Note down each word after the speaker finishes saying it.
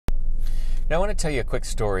Now, I want to tell you a quick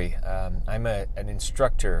story. I'm an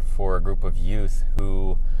instructor for a group of youth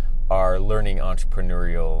who are learning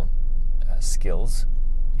entrepreneurial skills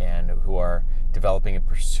and who are developing and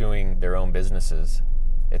pursuing their own businesses.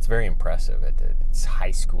 It's very impressive. It's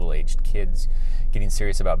high school aged kids getting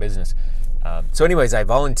serious about business. So anyways, I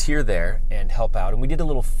volunteer there and help out. And we did a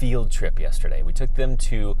little field trip yesterday. We took them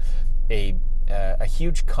to a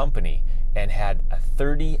huge company and had a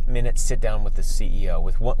 30-minute sit-down with the CEO,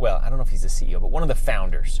 with one, well, I don't know if he's the CEO, but one of the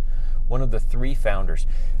founders, one of the three founders.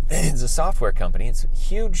 It's a software company. It's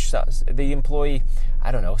huge. They employ,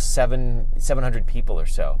 I don't know, 700 people or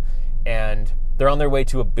so. And they're on their way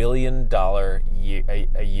to $1 billion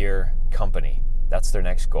a year company. That's their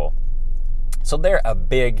next goal. So they're a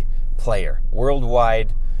big player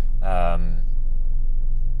worldwide. And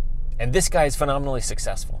this guy is phenomenally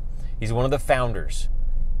successful. He's one of the founders.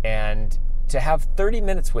 And to have 30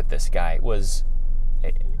 minutes with this guy was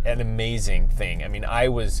an amazing thing. I mean, I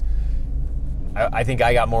think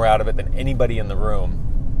I got more out of it than anybody in the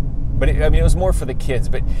room. But it was more for the kids.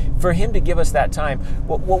 But for him to give us that time,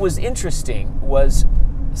 what was interesting was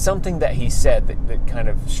something that he said that kind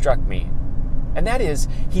of struck me. And that is,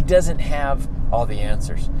 he doesn't have all the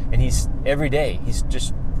answers. And every day, he's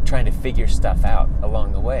just trying to figure stuff out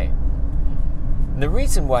along the way. And the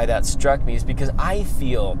reason why that struck me is because I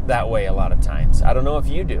feel that way a lot of times. I don't know if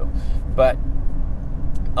you do, but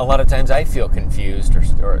a lot of times I feel confused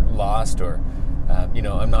or lost or,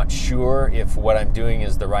 I'm not sure if what I'm doing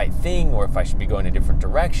is the right thing or if I should be going a different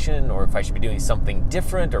direction or if I should be doing something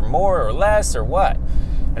different or more or less or what.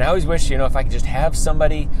 And I always wish, if I could just have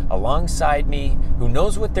somebody alongside me who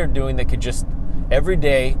knows what they're doing that could just every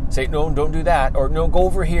day say, no, don't do that, or no, go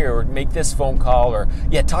over here, or make this phone call, or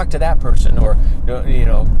talk to that person, or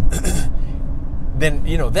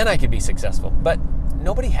then I could be successful. But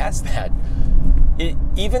nobody has that.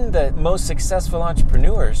 Even the most successful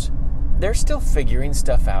entrepreneurs, they're still figuring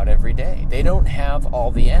stuff out every day. They don't have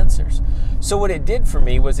all the answers. So what it did for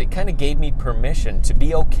me was it kind of gave me permission to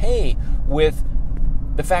be okay with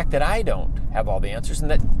the fact that I don't have all the answers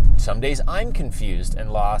and that some days I'm confused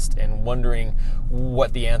and lost and wondering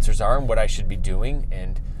what the answers are and what I should be doing.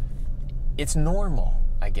 And it's normal,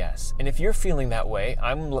 I guess. And if you're feeling that way,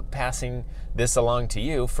 I'm passing this along to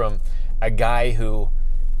you from a guy who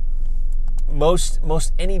most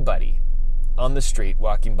anybody on the street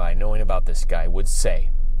walking by knowing about this guy would say,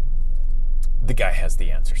 the guy has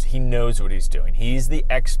the answers. He knows what he's doing. He's the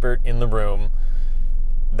expert in the room,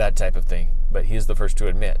 that type of thing. But he's the first to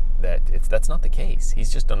admit that that's not the case.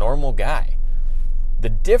 He's just a normal guy. The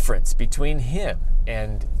difference between him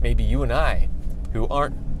and maybe you and I, who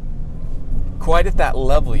aren't quite at that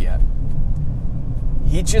level yet,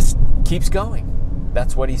 he just keeps going.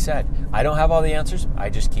 That's what he said. I don't have all the answers. I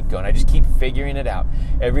just keep going. I just keep figuring it out.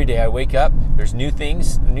 Every day I wake up, there's new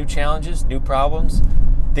things, new challenges, new problems,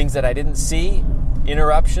 things that I didn't see,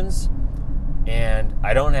 interruptions. And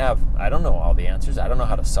I don't know all the answers. I don't know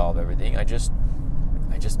how to solve everything. I just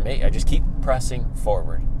keep pressing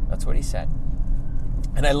forward. That's what he said.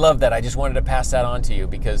 And I love that. I just wanted to pass that on to you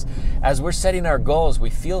because as we're setting our goals,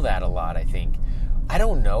 we feel that a lot, I think. I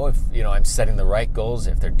don't know if, I'm setting the right goals,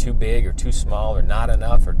 if they're too big or too small or not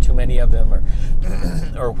enough or too many of them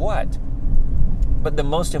or what. But the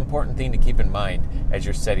most important thing to keep in mind as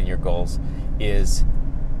you're setting your goals is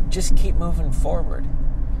just keep moving forward.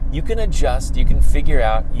 You can adjust, you can figure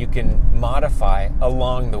out, you can modify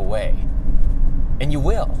along the way. And you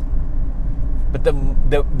will. But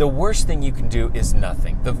the worst thing you can do is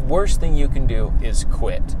nothing. The worst thing you can do is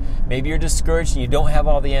quit. Maybe you're discouraged and you don't have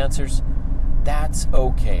all the answers. That's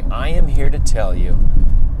okay. I am here to tell you,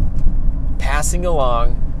 passing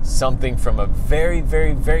along something from a very,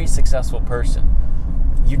 very, very successful person.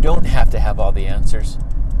 You don't have to have all the answers.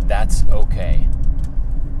 That's okay.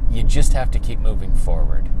 You just have to keep moving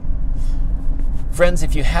forward. Friends,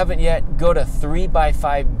 if you haven't yet, go to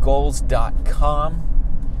 3by5goals.com.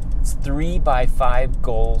 It's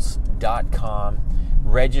 3by5goals.com.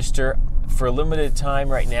 Register for a limited time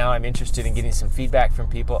right now. I'm interested in getting some feedback from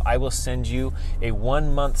people. I will send you a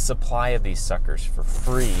 1-month supply of these suckers for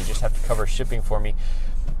free. You just have to cover shipping for me.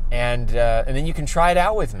 And then you can try it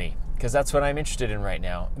out with me, because that's what I'm interested in right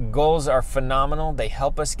now. Goals are phenomenal. They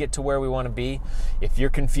help us get to where we want to be. If you're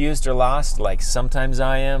confused or lost, like sometimes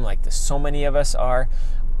I am, like so many of us are,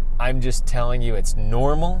 I'm just telling you it's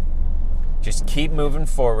normal. Just keep moving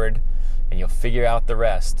forward, and you'll figure out the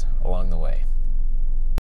rest along the way.